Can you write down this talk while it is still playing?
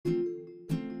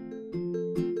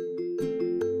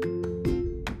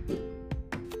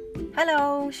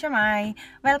Hello, Shemai.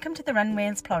 Welcome to the Run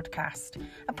Wales podcast,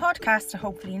 a podcast to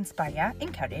hopefully inspire,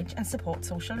 encourage and support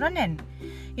social running.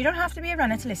 You don't have to be a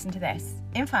runner to listen to this.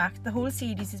 In fact, the whole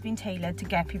series has been tailored to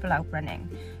get people out running.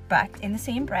 But in the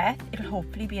same breath, it'll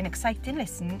hopefully be an exciting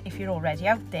listen if you're already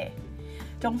out there.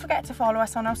 Don't forget to follow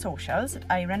us on our socials at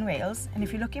iRunWales, and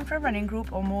if you're looking for a running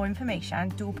group or more information,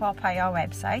 do pop by our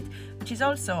website, which is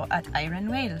also at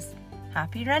iRunWales.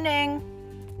 Happy running!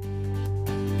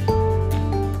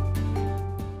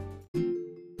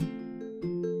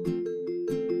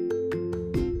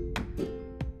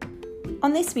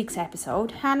 On this week's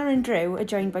episode, Hannah and Drew are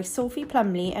joined by Sophie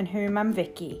Plumley and her mum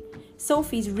Vicky.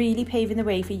 Sophie's really paving the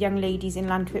way for young ladies in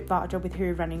Llantwit Fadre with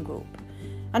her running group.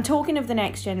 And talking of the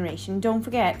next generation, don't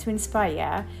forget to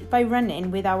inspire by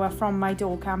running with our From My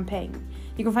Door campaign.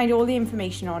 You can find all the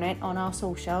information on it on our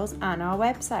socials and our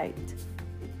website.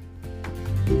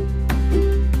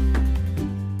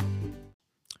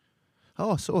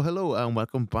 Hello and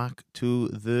welcome back to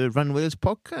the Run Wales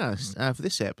podcast. For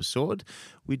this episode,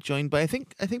 we're joined by I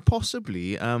think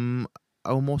possibly our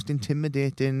most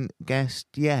intimidating guest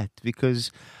yet,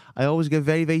 because I always get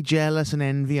very, very jealous and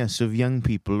envious of young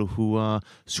people who are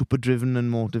super driven and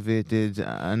motivated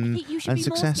and I think you should be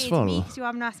successful. More scared of me because you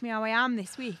haven't asked me how I am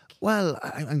this week. Well,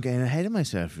 I'm getting ahead of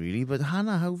myself really, but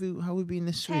Hannah, how have you been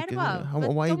this week?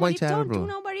 Terrible. Why terrible?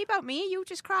 Don't worry about me. You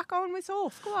just crack on with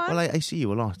Soph. Go on. Well, I see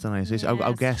you a lot, don't I? So Yeah,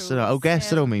 I'll guess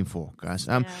that our main focus.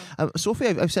 Sophie,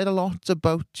 I've said a lot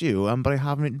about you, but I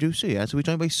haven't introduced you yet. So we're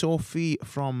joined by Sophie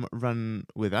from Run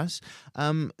with us.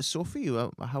 Sophie,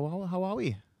 how are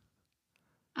we?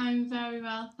 I'm very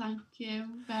well, thank you.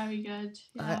 Very good.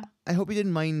 Yeah. I hope you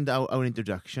didn't mind our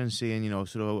introduction, saying,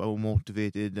 sort of how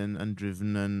motivated and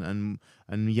driven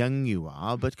and young you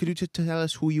are. But could you just tell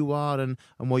us who you are and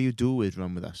what you do with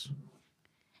Run with us?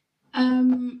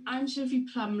 I'm Sophie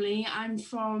Plumley. I'm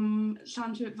from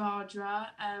Llantwit Fadre.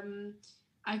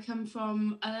 I come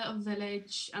from a little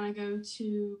village and I go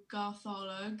to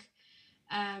Gartholwg.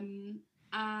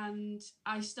 And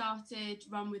I started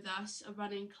Run With Us, a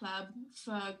running club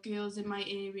for girls in my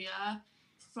area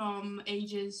from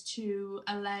ages to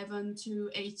 11 to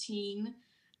 18,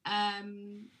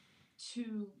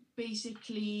 to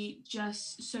basically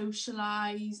just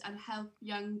socialise and help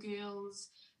young girls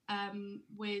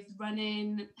with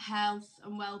running, health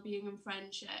and well-being and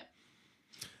friendship.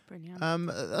 Brilliant.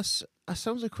 That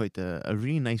sounds like quite a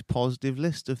really nice positive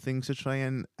list of things to try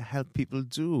and help people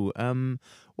do.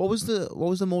 What was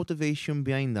the motivation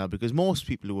behind that? Because most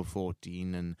people who are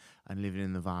 14 and living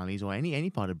in the valleys or any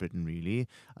part of Britain really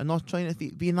are not trying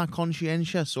to be that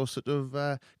conscientious or sort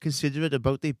of considerate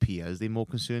about their peers. They're more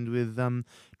concerned with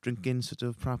drinking, sort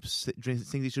of perhaps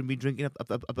things they shouldn't be drinking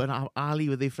up an alley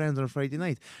with their friends on a Friday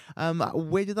night.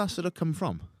 Where did that sort of come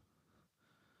from?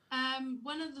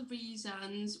 One of the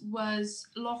reasons was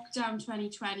lockdown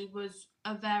 2020 was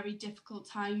a very difficult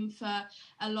time for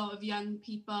a lot of young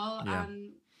people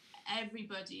and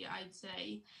everybody, I'd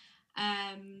say.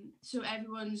 So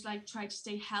everyone's tried to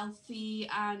stay healthy,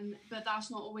 but that's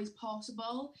not always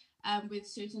possible with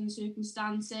certain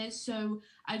circumstances. So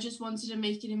I just wanted to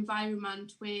make an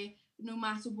environment where no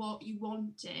matter what you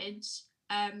wanted,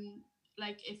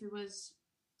 if it was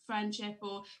friendship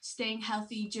or staying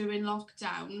healthy during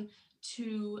lockdown,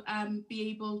 to be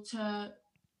able to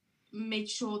make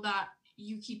sure that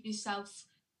you keep yourself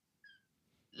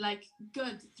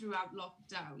good throughout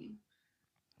lockdown.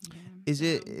 Is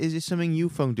it something you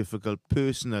found difficult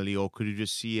personally, or could you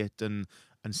just see it and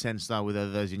sense that with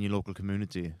others in your local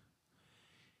community?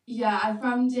 Yeah, I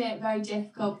found it very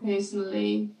difficult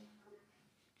personally.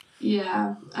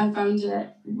 Yeah, I found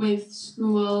it with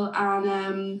school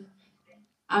and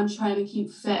trying to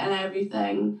keep fit and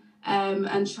everything,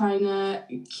 and trying to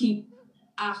keep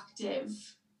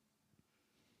active.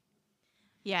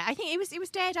 Yeah, I think it was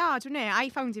dead hard, wasn't it? I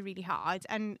found it really hard,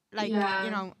 and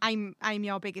I'm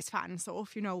your biggest fan, so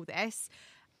if you know this.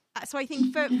 So I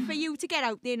think for you to get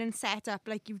out there and set up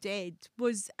like you did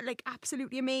was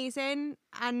absolutely amazing,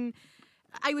 and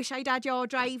I wish I'd had your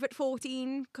drive at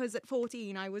 14, because at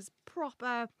 14 I was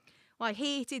proper. Well, I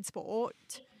hated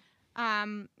sport.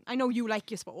 I know you like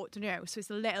your sport, don't you? So it's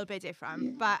a little bit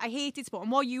different, but I hated sport,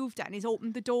 and what you've done is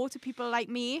opened the door to people like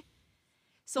me.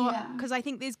 So, because I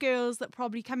think there's girls that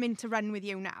probably come in to run with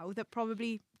you now that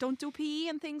probably don't do PE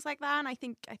and things like that, and I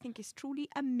think it's truly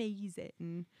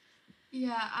amazing.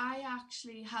 Yeah, I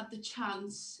actually had the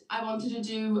chance. I wanted to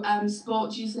do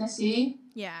sport GCSE.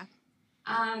 Yeah.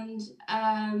 And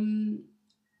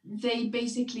they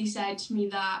basically said to me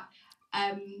that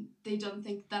they don't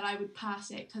think that I would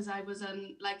pass it because I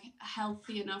wasn't like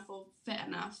healthy enough or fit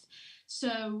enough.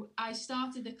 So I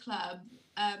started the club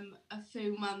a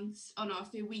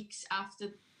few weeks after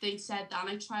they said that, and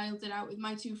I trialled it out with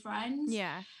my two friends.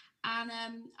 Yeah. And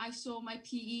I saw my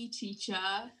PE teacher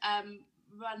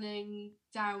running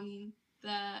down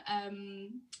the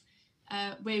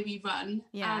where we run,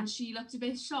 and she looked a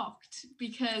bit shocked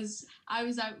because I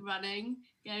was out running,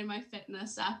 getting my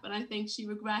fitness up, and I think she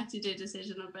regretted her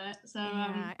decision a bit. So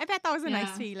I bet that was a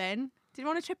nice feeling. Did you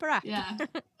want to trip her up? Yeah.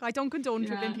 I don't condone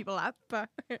tripping people up, but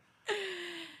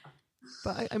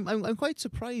But I'm quite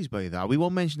surprised by that. We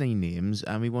won't mention any names,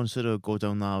 and we won't sort of go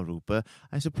down that route. But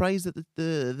I'm surprised that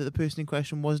the person in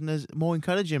question wasn't as more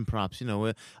encouraging. Perhaps, you know,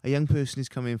 a young person is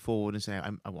coming forward and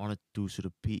saying, "I want to do sort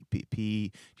of P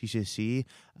GCSE."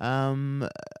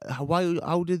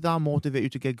 How did that motivate you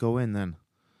to get going then?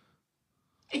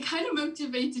 It kind of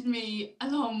motivated me a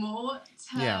lot more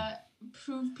to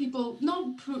prove people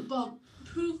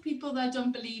that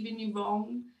don't believe in you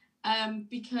wrong.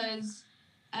 Because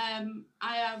I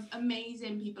have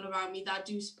amazing people around me that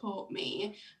do support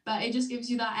me, but it just gives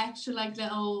you that extra like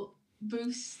little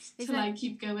boost to like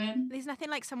keep going. There's nothing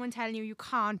like someone telling you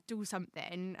can't do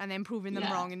something and then proving them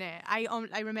wrong, innit?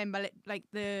 I remember like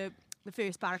the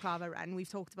first balaclava run. We've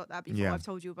talked about that before. I've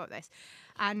told you about this.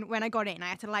 And when I got in, I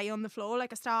had to lie on the floor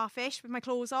like a starfish with my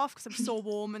clothes off because I'm so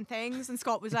warm and things. And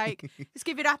Scott was like, just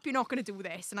give it up, you're not going to do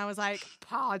this. And I was like,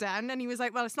 pardon? And he was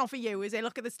like, well, it's not for you, is it?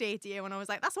 Look at the state of you. And I was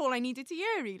like, that's all I needed to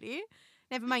hear, really.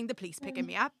 Never mind the police picking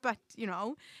me up. But, you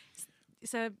know,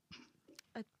 it's a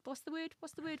what's the word?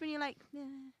 What's the word when you're like...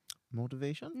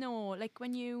 Motivation? No, like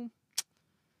when you...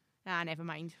 never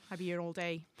mind. I'll be here all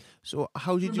day. So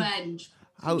how did Revenge.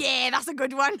 Yeah, that's a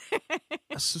good one.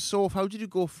 So how did you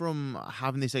go from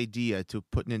having this idea to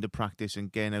putting into practice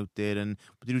and getting out there? And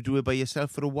did you do it by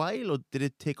yourself for a while, or did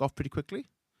it take off pretty quickly?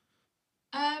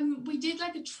 We did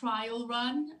like a trial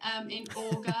run in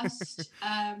August,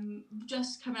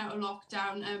 just coming out of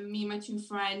lockdown, me and my two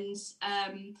friends,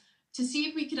 to see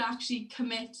if we could actually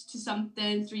commit to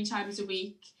something 3 times a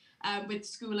week with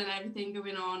school and everything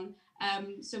going on.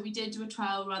 So we did do a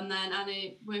trial run then, and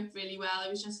it worked really well.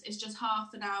 It's just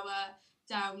half an hour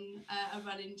down a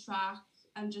running track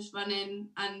and just running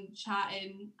and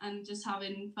chatting and just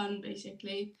having fun,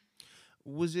 basically.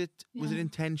 Was it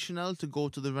intentional to go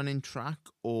to the running track,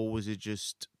 or was it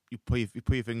just you put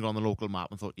your finger on the local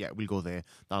map and thought, yeah, we'll go there,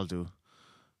 that'll do?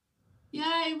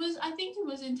 Yeah, it was. I think it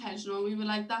was intentional. We were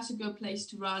like, that's a good place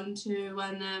to run to,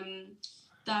 and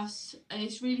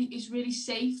it's really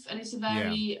safe, and it's a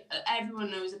very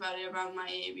everyone knows about it around my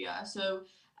area, so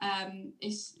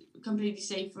it's completely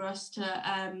safe for us to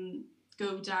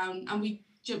go down, and we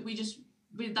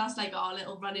that's like our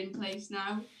little running place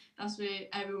now. That's where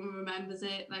everyone remembers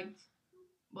it, like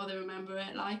what they remember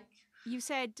it like. You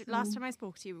said last time I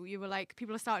spoke to you, you were like,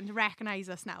 people are starting to recognise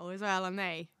us now as well, aren't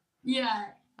they? Yeah.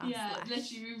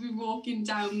 Literally we were walking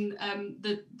down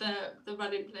the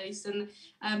running place,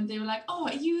 and they were like, oh,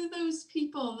 are you those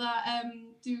people that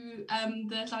do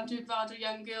the Llantwit Fadre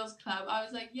Young Girls Club? I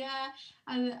was like, yeah,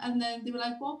 and then they were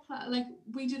like, what like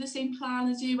we do the same plan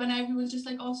as you, and everyone's just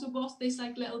like, oh, so what's this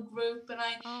like little group?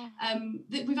 And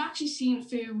we've actually seen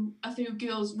a few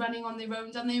girls running on their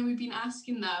own, and then we've been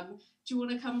asking them, do you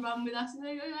want to come run with us? And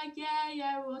they're like,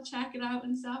 yeah, we'll check it out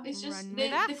and stuff. It's just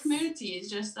the community is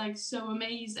just like so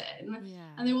amazing,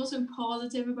 and they're also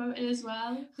positive about it as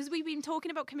well. Because we've been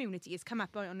talking about community, it's come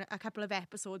up on a couple of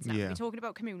episodes now. We're talking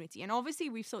about community, and obviously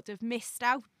we've sort of missed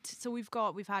out. So we've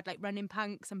had like running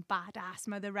punks and badass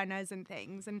mother runners and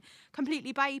things, and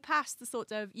completely bypassed the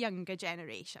sort of younger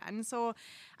generation. So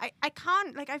I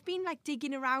can't, like, I've been like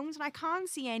digging around, and I can't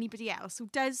see anybody else who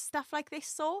does stuff like this,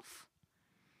 Soph.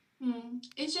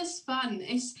 It's just fun.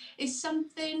 It's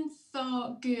something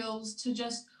for girls to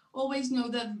just always know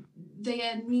that they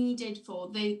are needed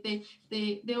for.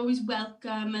 They're always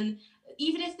welcome, and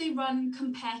even if they run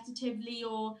competitively,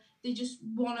 or they just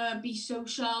want to be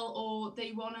social, or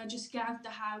they want to just get out the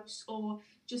house, or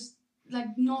just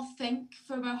like not think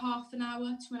for about half an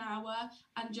hour to an hour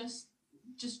and just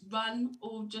run,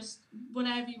 or just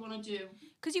whatever you want to do,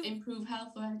 because you improve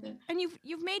health or anything. And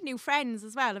you've made new friends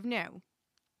as well, haven't you?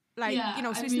 Like, you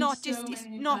know, so it's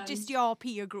not just your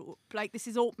peer group. Like, this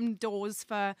is open doors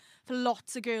for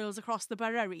lots of girls across the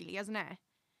borough, really, hasn't it?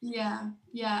 Yeah,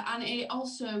 and it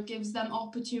also gives them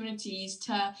opportunities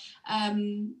to,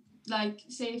 like,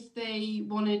 say if they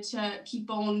wanted to keep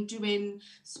on doing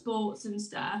sports and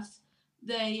stuff,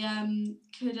 they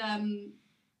could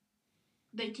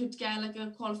get like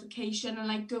a qualification and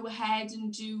like go ahead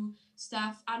and do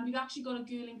stuff. And we've actually got a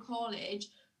girl in college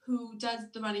who does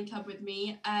the running club with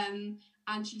me, and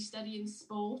she's studying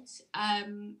sport.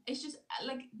 It's just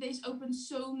like this opens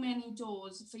so many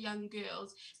doors for young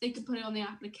girls. They could put it on the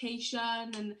application,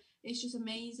 and it's just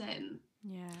amazing.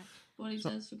 Yeah. What it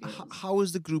does for girls. How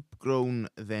has the group grown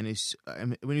then?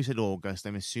 When you said August,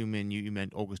 I'm assuming you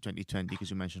meant August 2020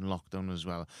 because you mentioned lockdown as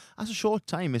well. That's a short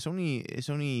time. It's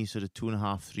only sort of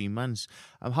 2.5, 3 months.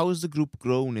 How has the group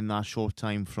grown in that short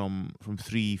time from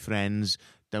 3 friends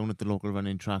down at the local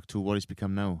running track to what it's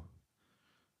become now?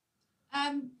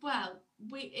 Well,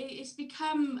 it's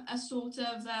become a sort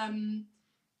of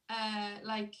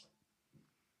like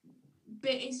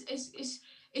bit.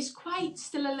 It's quite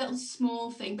still a little small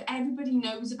thing, but everybody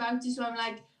knows about it. So I'm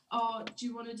like, oh, do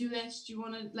you want to do this? Do you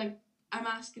want to, like, I'm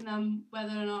asking them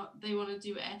whether or not they want to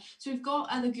do it. So we've got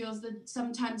other girls that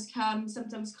sometimes come,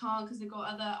 sometimes can't because they've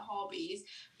got other hobbies.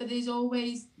 But there's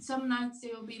always, some nights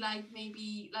there will be like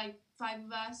maybe like 5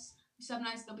 of us. Some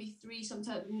nights there'll be 3,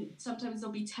 sometimes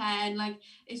there'll be 10. Like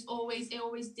it always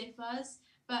differs,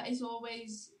 but it's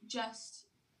always just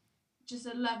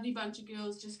a lovely bunch of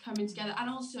girls just coming together. And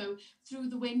also through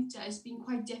the winter it's been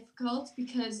quite difficult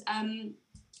because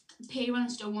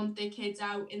parents don't want their kids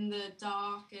out in the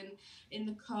dark and in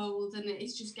the cold, and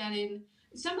it's just getting,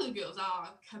 some of the girls are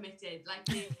committed, like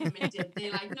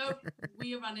they're like, nope,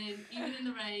 we are running even in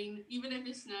the rain, even if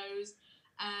it snows.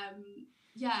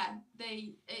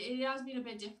 It has been a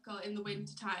bit difficult in the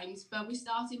winter times, but we're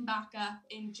starting back up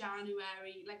in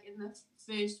January, like in the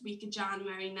first week of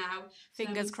January now.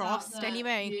 Fingers crossed,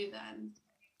 anyway.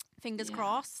 Fingers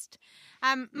crossed.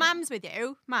 Mum's with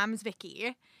you. Mum's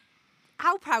Vicky.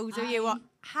 How proud of you?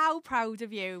 How proud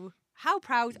of you? How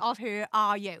proud of her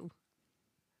are you?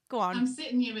 Go on. I'm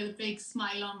sitting here with a big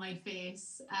smile on my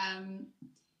face.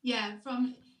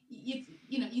 From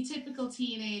your typical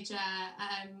teenager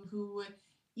who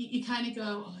you kind of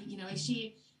go, oh, is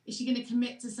she going to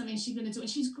commit to something? Is she going to do it? And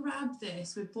she's grabbed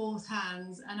this with both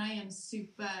hands, and I am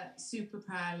super, super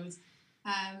proud.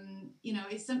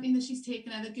 It's something that she's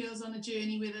taken other girls on a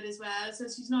journey with her as well. So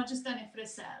she's not just done it for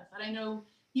herself. And I know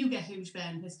you get huge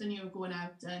benefits, don't you, going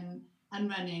out and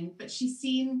running. But she's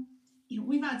seen,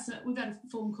 we've had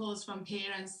phone calls from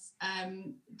parents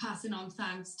passing on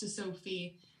thanks to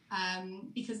Sophie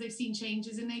because they've seen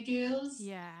changes in their girls.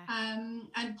 Yeah. And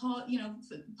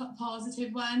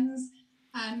positive ones.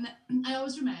 And I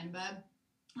always remember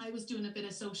I was doing a bit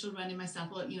of social running myself,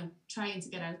 or trying to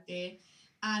get out there.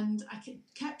 And I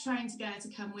kept trying to get her to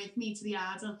come with me to the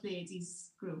adult ladies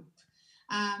group.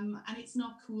 And it's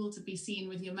not cool to be seen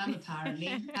with your mum,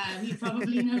 apparently. You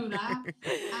probably know that.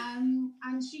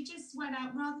 And she just went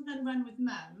out, rather than run with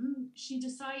mum, she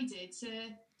decided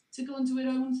to go and do her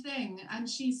own thing. And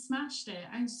she smashed it.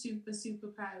 I'm super, super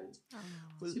proud.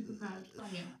 Super proud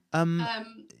of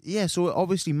you. So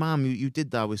obviously, Mum, you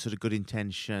did that with sort of good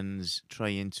intentions,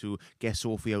 trying to get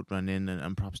Sophie out running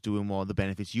and perhaps doing more of the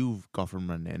benefits you've got from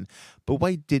running. But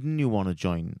why didn't you want to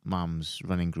join Mum's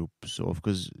running group? So,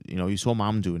 because you saw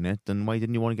Mum doing it, then why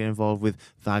didn't you want to get involved with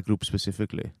that group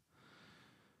specifically?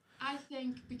 I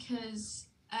think because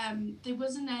there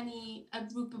wasn't a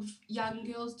group of young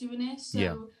girls doing it,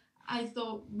 so I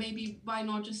thought maybe why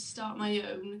not just start my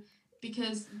own,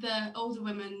 because the older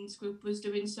women's group was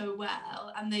doing so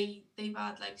well and they've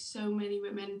had like so many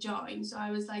women join. So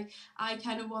I was like, I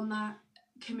kind of want that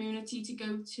community to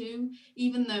go to,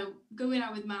 even though going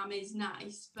out with Mum is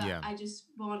nice, but I just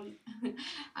want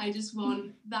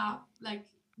that, like,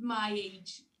 my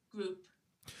age group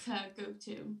to go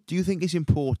to. Do you think it's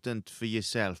important for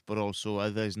yourself, but also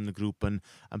others in the group and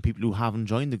people who haven't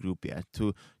joined the group yet,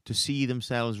 to see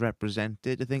themselves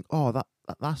represented? To think, oh,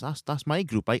 that's my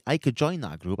group. I could join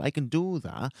that group. I can do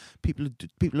that. People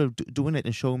are doing it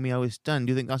and showing me how it's done.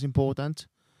 Do you think that's important?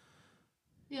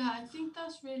 Yeah, I think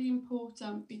that's really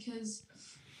important because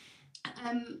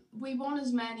we want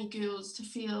as many girls to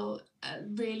feel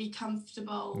really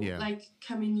comfortable, like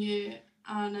coming here,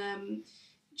 and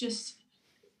just.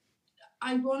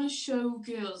 I want to show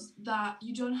girls that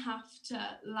you don't have to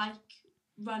like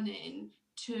running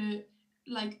to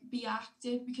like be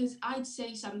active, because I'd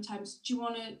say sometimes, do you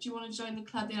want to join the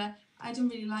club? They're like, I don't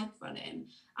really like running.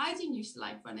 I didn't used to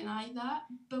like running either,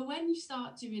 but when you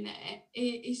start doing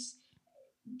it's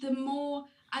the more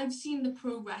I've seen the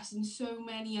progress in so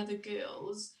many other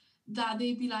girls, that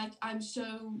they'd be like, I'm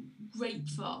so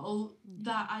grateful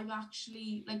that I've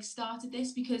actually like started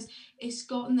this, because it's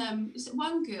gotten them.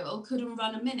 One girl couldn't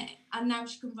run a minute and now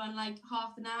she can run like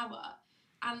half an hour,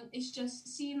 and it's just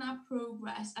seeing that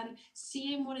progress and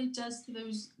seeing what it does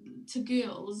to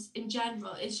girls in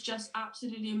general. It's just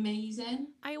absolutely amazing.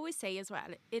 I always say as well,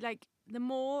 it like the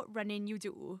more running you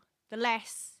do, the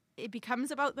less it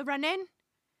becomes about the running.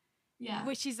 Yeah.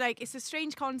 Which is like, it's a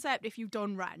strange concept if you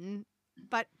don't run,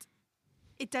 but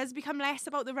it does become less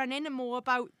about the running and more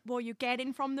about what you're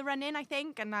getting from the running, I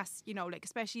think. And that's, you know, like,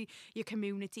 especially your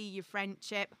community, your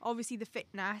friendship, obviously the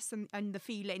fitness and the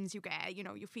feelings you get. You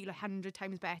know, you feel 100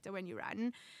 times better when you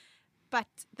run. But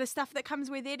the stuff that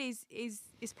comes with it is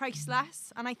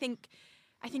priceless. And I think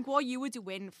what you were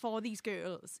doing for these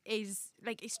girls is,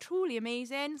 like, it's truly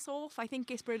amazing, Soph. I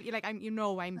think it's brilliant. Like,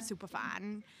 I'm super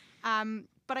fan.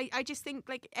 But I just think,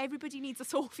 like, everybody needs a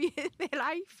Sophie in their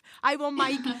life. I want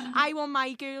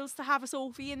my girls to have a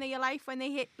Sophie in their life when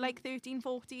they hit like 13,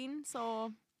 14.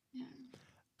 So Yeah.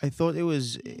 I thought it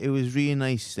was really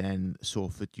nice then,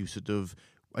 Soph, that you sort of,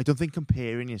 I don't think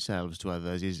comparing yourselves to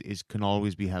others is can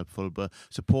always be helpful, but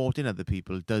supporting other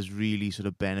people does really sort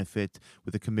of benefit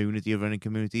with the community, a running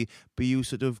community. But you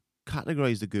sort of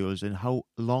categorize the girls in how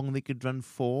long they could run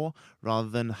for rather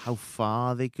than how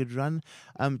far they could run.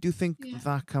 Do you think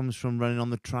that comes from running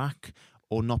on the track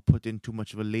or not putting too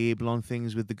much of a label on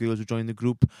things with the girls who joined the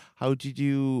group? Why did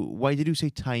you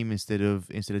say time instead of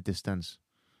distance?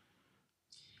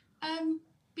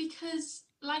 Because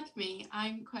like me,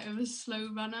 I'm quite of a slow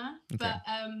runner, but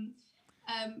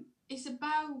it's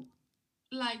about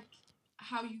like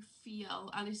how you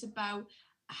feel, and it's about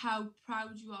how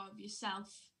proud you are of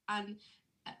yourself, and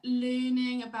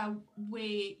learning about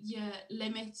where your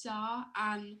limits are.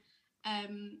 And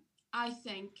I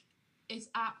think it's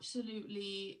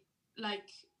absolutely like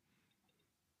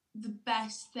the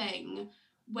best thing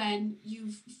when you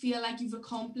feel like you've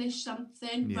accomplished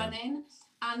something running.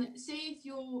 And say if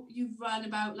you've run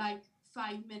about like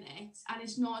 5 minutes and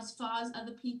it's not as far as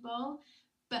other people,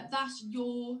 but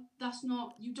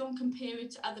you don't compare it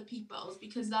to other people's,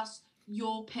 because that's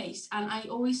your pace. And I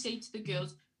always say to the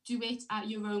girls, do it at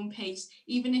your own pace,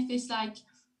 even if it's like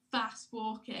fast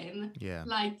walking,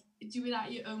 like do it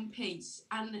at your own pace,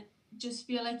 and just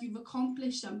feel like you've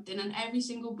accomplished something. And every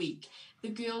single week the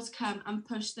girls come and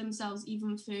push themselves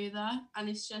even further, and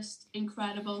it's just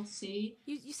incredible to see.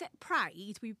 You said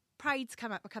pride. Pride's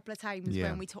come up a couple of times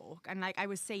when we talk, and like I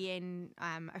was saying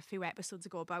a few episodes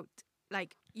ago about,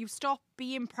 like, you stop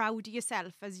being proud of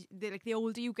yourself as the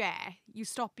older you get. You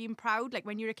stop being proud. Like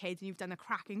when you're a kid and you've done a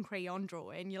cracking crayon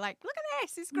drawing, you're like, look at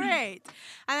this, it's great.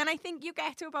 And then I think you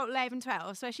get to about 11,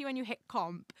 12, especially when you hit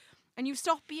comp, and you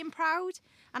stop being proud.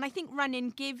 And I think running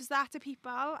gives that to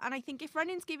people. And I think if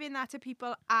running's giving that to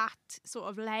people at sort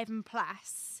of 11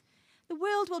 plus, the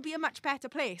world will be a much better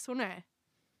place, won't it?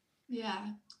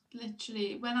 Yeah,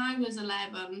 literally. When I was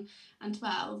 11 and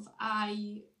 12,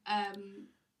 I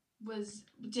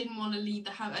didn't want to leave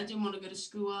the house. I didn't want to go to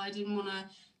school. I didn't want to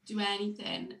do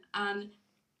anything. And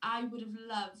I would have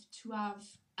loved to have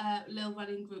a little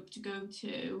running group to go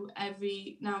to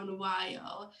every now and a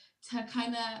while to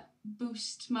kind of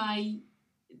boost my,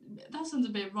 that sounds a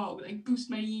bit wrong, like boost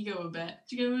my ego a bit.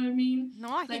 Do you get what I mean?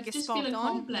 No, I think like, it's just spot feel on.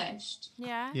 Accomplished.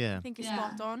 Yeah, I think it's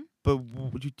spot on. But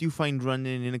do you find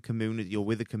running in a community or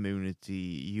with a community,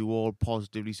 you all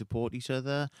positively support each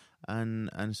other and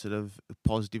sort of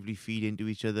positively feed into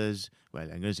each other's, well, I'm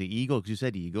going to say ego, because you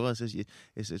said ego.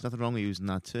 There's nothing wrong with using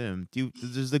that term.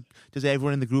 Does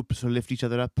everyone in the group sort of lift each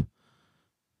other up?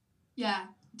 Yeah,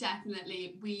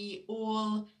 definitely. We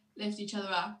all lift each other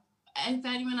up. If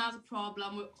anyone has a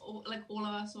problem, we're all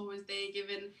of us always there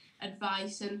giving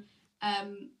advice, and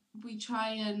we try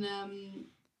and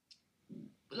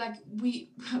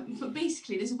but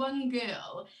basically this one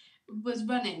girl was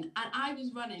running and I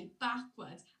was running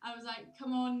backwards. I was like,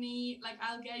 come on, Nee, like,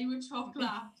 I'll get you a chocolate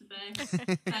after this,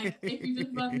 like, if you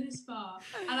just run this far.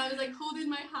 And I was like holding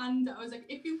my hand. I was like,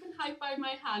 if you can high five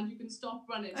my hand, you can stop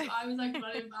running. So I was like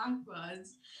running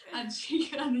backwards and she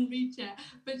couldn't reach it,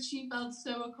 but she felt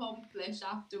so accomplished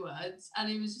afterwards, and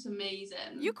it was just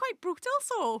amazing. You're quite brutal,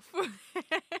 Soph.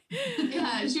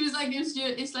 Yeah, she was like,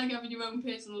 it's like having your own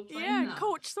personal trainer. Yeah,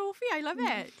 Coach Sophie, I love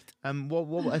it.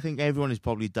 What I think everyone is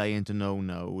probably dying to know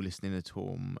now, listening at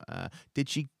home, did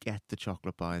she get the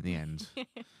chocolate bar in the end?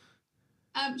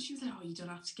 She was like, oh, you don't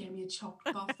have to get me a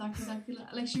chocolate bar for that, because I feel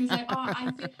like she was like, oh,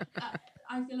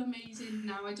 I feel amazing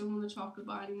now, I don't want a chocolate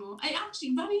bar anymore.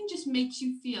 Running just makes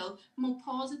you feel more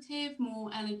positive, more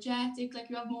energetic, like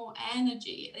you have more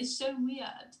energy. It's so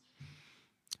weird.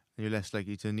 You're less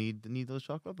likely to need those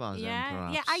chocolate bars then,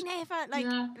 perhaps. Yeah, I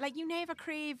never, like you never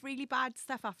crave really bad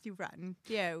stuff after you run,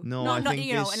 do you? No, not, I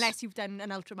think unless you've done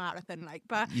an ultra marathon, like,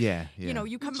 but yeah. you know,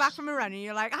 you come back from a run and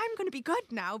you're like, I'm going to be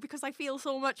good now because I feel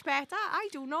so much better. I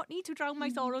do not need to drown my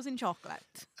sorrows in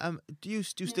chocolate. Do you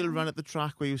still run at the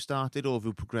track where you started, or have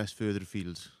you progressed further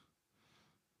afield?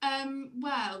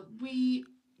 Well, we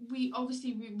we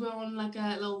were on like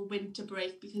a little winter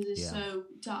break because it's so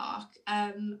dark.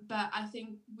 But I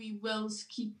think we will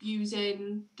keep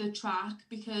using the track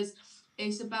because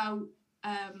it's about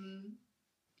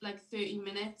like 30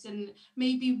 minutes, and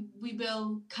maybe we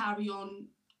will carry on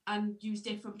and use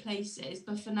different places.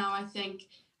 But for now, I think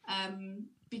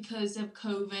because of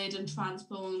COVID and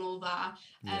transport and all that,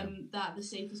 that the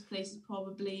safest place is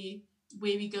probably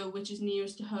where we go, which is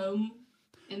nearest to home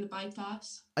in the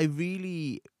bypass. I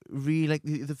really like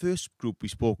the first group we've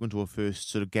spoken to, our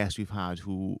first sort of guest we've had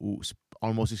who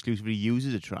almost exclusively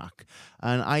uses a track,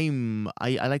 and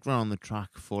I like running on the track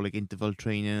for like interval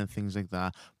training and things like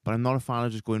that, but I'm not a fan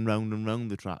of just going round and round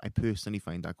the track. I personally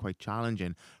find that quite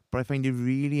challenging, but I find it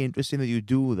really interesting that you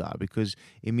do that because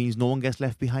it means no one gets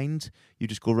left behind. You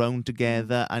just go round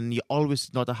together, and you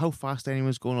always, no matter how fast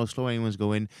anyone's going or slow anyone's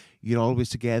going, you're always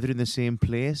together in the same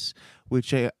place,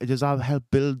 which does that help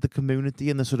build the community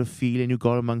and the sort of feeling you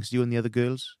got amongst you and the other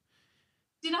girls?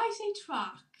 Did I say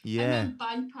track? Yeah. I meant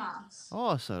bypass.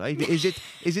 Oh, sorry. Is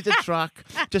it a track?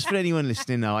 Just for anyone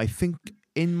listening now, I think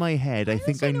in my head, I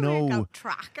think I know.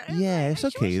 Track. Yeah, it's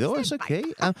okay though. It's okay.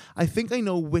 I think I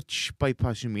know which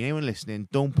bypass you mean. Anyone listening,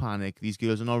 don't panic. These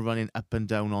girls are not running up and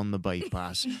down on the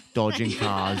bypass, dodging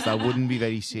cars. That wouldn't be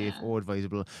very safe or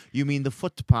advisable. You mean the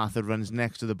footpath that runs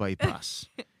next to the bypass?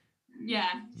 Yeah.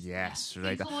 Yes,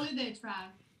 right. They call it their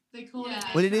track. They call it.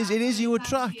 Well, it is your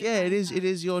track. Yeah, it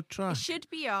is your track. It should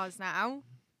be yours now.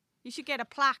 You should get a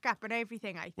plaque up and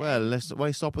everything, I think. Well, why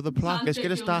stop with the plaque? Let's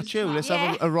get a statue. Let's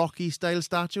have a Rocky-style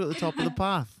statue at the top of the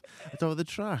path, at the top of the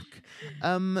track.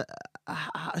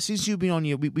 Since you've been on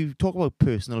here, we talk about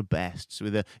personal bests.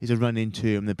 Is a running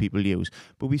term that people use,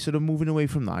 but we're sort of moving away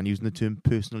from that and using the term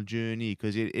personal journey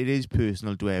because it is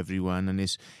personal to everyone, and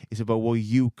it's about what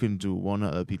you can do, what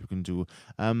other people can do.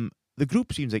 The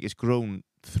group seems like it's grown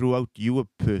throughout your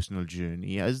personal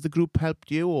journey. Has the group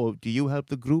helped you, or do you help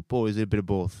the group, or is it a bit of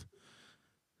both?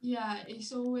 Yeah,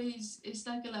 it's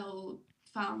like a little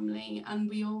family,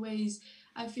 and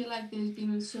I feel like there's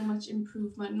been so much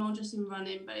improvement, not just in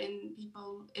running, but in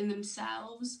people in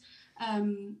themselves.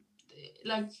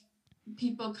 Like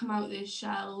people come out their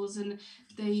shells and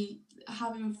they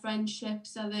having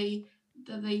friendships that they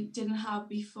didn't have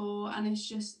before, and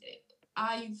it's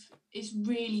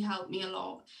really helped me a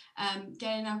lot.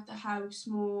 Getting out the house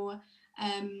more,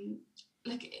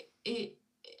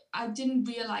 I didn't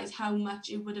realise how much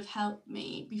it would have helped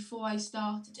me before I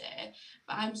started it,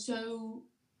 but I'm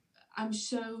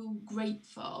so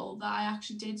grateful that I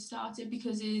actually did start it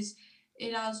because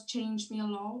it has changed me a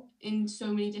lot in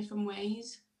so many different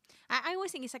ways. I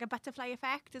always think it's like a butterfly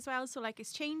effect as well. So like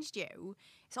it's changed you.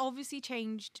 It's obviously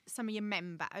changed some of your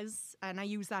members, and I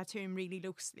use that term really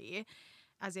loosely,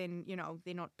 as in,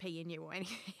 they're not paying you or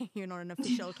anything. You're not an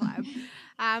official club.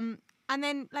 And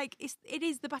then, like, it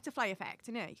is the butterfly effect,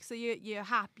 isn't it? So you're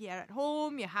happier at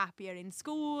home, you're happier in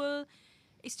school.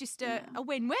 It's just a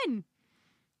win-win.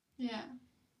 Yeah.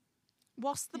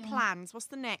 What's the plans? What's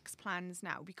the next plans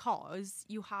now? Because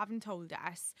you haven't told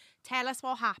us. Tell us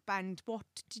what happened. What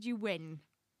did you win?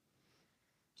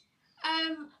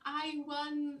 I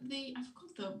won I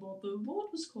forgot what the award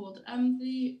was called.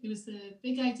 It was the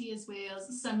Big Ideas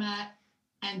Wales Summer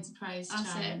Enterprise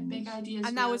Challenge. Big Ideas.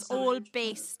 And that was all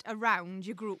based around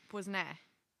your group, wasn't it?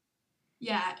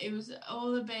 Yeah, it was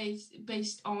all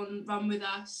based on Run With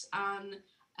Us and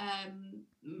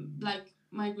like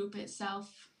my group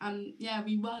itself, and yeah,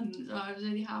 we won, so I was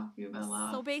really happy about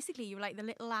that. So basically you were like the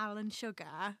little Alan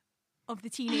Sugar of the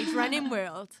teenage running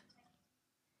world.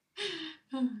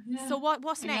 Yeah. So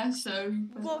what's next? So,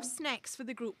 what's next for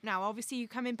the group now? Obviously you're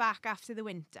coming back after the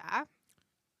winter.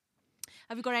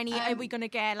 Have we got any? Are we going to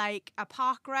get like a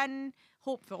park run?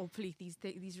 Hopefully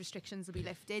these restrictions will be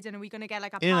lifted, and are we going to get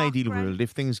like a park run? In an ideal world,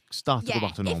 if things start to go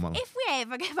back to normal. If we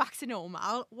ever get back to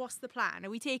normal, what's the plan? Are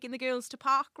we taking the girls to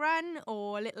park run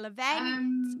or a little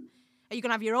event? Are you going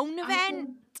to have your own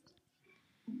event?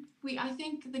 I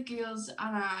think the girls and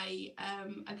I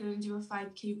are going to do a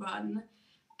 5k run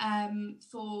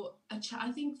for a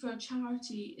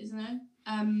charity, isn't it?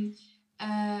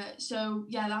 So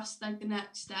yeah, that's like the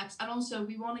next steps, and also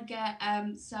we want to get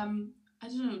some, I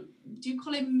don't know, do you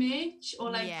call it merch or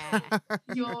like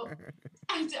your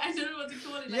I don't know what to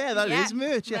call it. Like, that is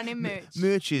merch. Yeah. Running merch.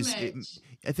 Merch is.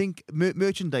 I think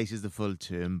merchandise is the full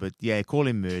term, but yeah, call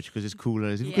it merch because it's cooler.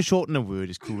 If you can shorten a word,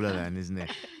 it's cooler then, isn't it?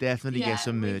 Definitely get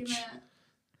some merch.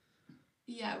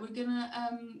 We're gonna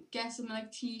get some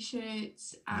like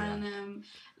t-shirts and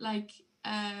like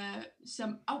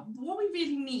some. What we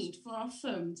really need for our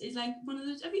phones is like one of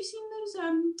those. Have you seen those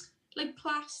like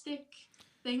plastic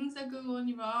things that go on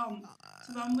your arm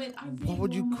to run with. What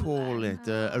would you call it?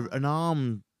 An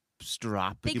arm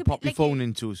strap that you could pop be your phone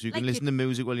into, so you can like listen to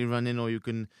music while you're running, or you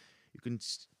can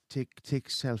take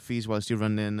selfies whilst you're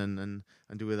running and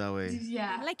do it that way.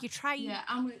 Yeah. Like you tribe. Yeah,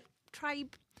 and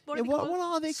Tribe. What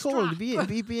are they called?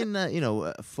 Being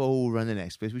a faux running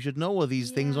expert, we should know what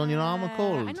these things on your arm are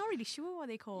called. I'm not really sure what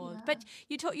they're called. Yeah. But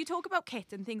you talk about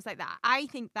kit and things like that. I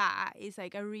think that is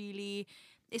like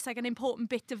it's like an important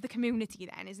bit of the community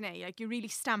then, isn't it? Like you're really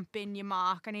stamping your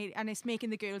mark and it's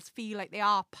making the girls feel like they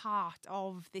are part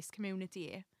of this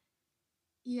community.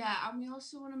 Yeah, and we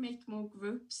also want to make more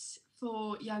groups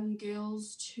for young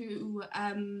girls to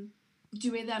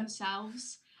do it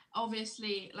themselves.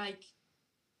 Obviously, like,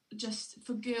 just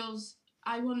for girls,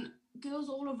 I want girls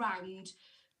all around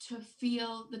to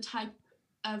feel the type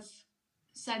of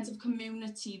sense of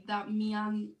community that me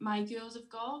and my girls have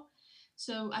got.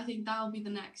 So I think that'll be the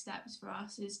next steps for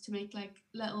us, is to make like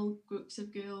little groups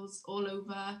of girls all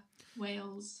over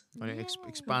Wales.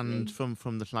 Expand from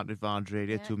the Llantwit Fadre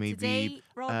area to maybe Today,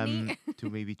 Rodney. to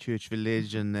maybe Church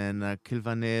Village and then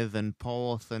Kilfynydd and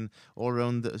Porth and all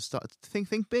around.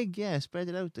 Think big, yeah. Spread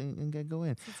it out and get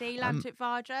going. Today, Llantwit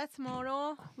Fadre.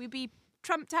 Tomorrow, we'll be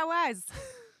Trump Towers.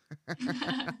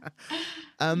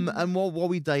 And what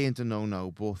we dying to know now,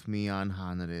 both me and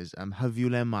Hannah, is have you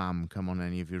let Mam come on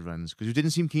any of your runs? Because you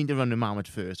didn't seem keen to run with Mam at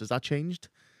first. Has that changed?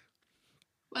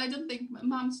 Well, I don't think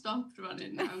Mum stopped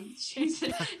running now.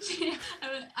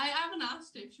 I haven't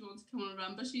asked her if she wants to come on a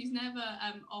run, but she's never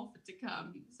offered to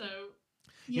come. So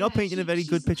you're not painting a very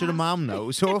good picture of Mam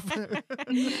now. So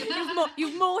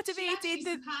you've motivated. She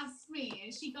surpassed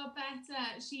me. She got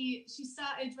better. She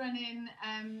started running.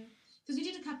 Because we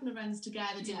did a couple of runs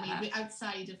together, didn't we,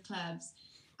 outside of clubs.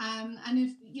 And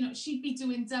if she'd be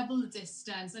doing double the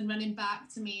distance and running back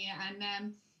to me.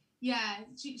 And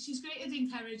she's great at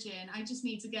encouraging. I just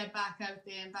need to get back out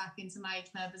there and back into my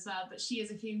club as well. But she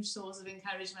is a huge source of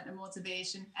encouragement and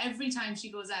motivation. Every time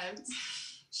she goes out,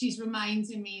 she's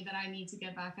reminding me that I need to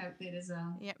get back out there as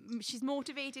well. Yeah, she's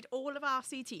motivated all of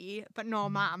RCT, but no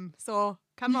Mam. So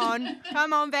come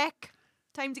on, Vic.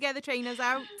 Time to get the trainers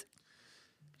out.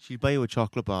 She'll buy you a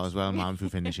chocolate bar as well, Mam, if you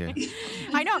finish it.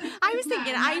 I know. I was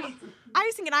thinking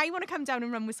I want to come down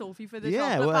and run with Sophie for the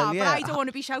chocolate bar, but I don't want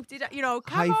to be shouted at,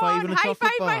 come high on, high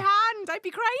five bar. my hand. I'd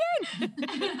be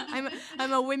crying.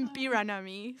 I'm a wimpy runner,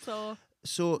 me. So,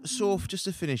 Soph, just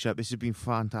to finish up, this has been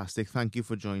fantastic. Thank you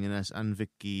for joining us, and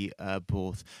Vicky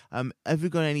both. Have you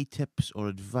got any tips or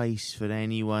advice for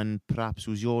anyone, perhaps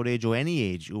who's your age or any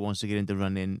age, who wants to get into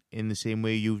running in the same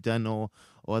way you've done or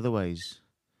otherwise?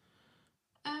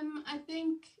 I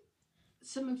think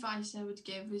some advice I would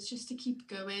give is just to keep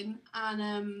going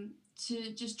and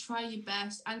to just try your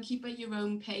best and keep at your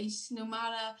own pace. No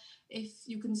matter if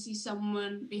you can see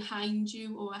someone behind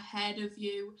you or ahead of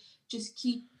you, just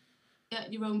keep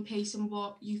at your own pace and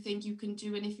what you think you can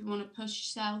do. And if you want to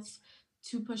push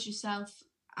yourself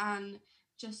and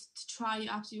just try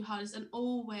your absolute hardest, and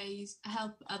always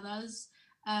help others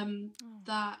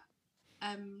that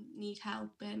need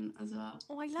help in as well.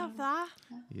 Oh, I love that.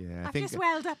 Yeah, I've just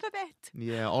welled up a bit.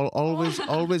 Yeah,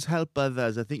 always help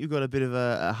others. I think you've got a bit of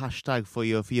a hashtag for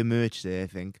your merch there. I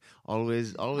think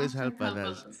always help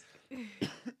others.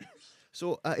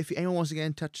 So, if anyone wants to get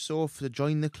in touch, to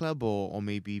join the club or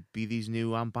maybe be these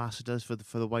new ambassadors for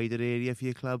the wider area for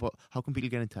your club, how can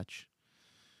people get in touch?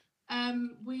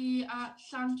 We are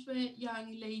Llantwit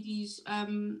Young Ladies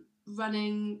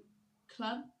Running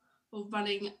Club, or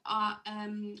running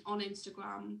on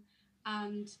Instagram,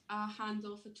 and our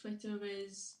handle for Twitter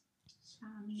is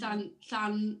Young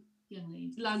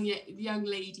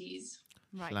Ladies.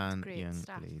 Right, great Young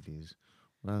stuff. Ladies.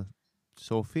 Well,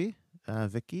 Sophie,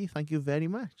 Vicky, thank you very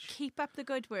much. Keep up the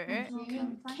good work.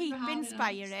 Keep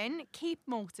inspiring. Keep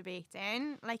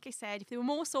motivating. Like I said, if there were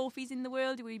more Sophies in the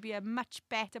world, it would be a much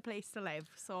better place to live.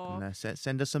 So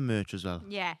send us some merch as well.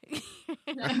 Yeah.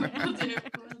 Will do.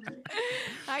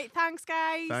 Right, thanks,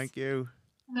 guys. Thank you.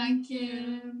 Thank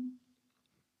you.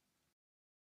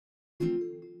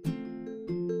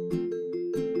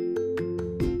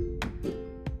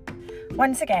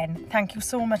 Once again, thank you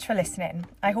so much for listening.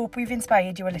 I hope we've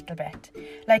inspired you a little bit.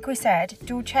 Like we said,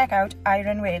 do check out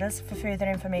iRun Wales for further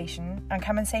information and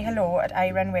come and say hello at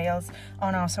iRun Wales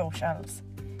on our socials.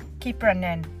 Keep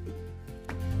running.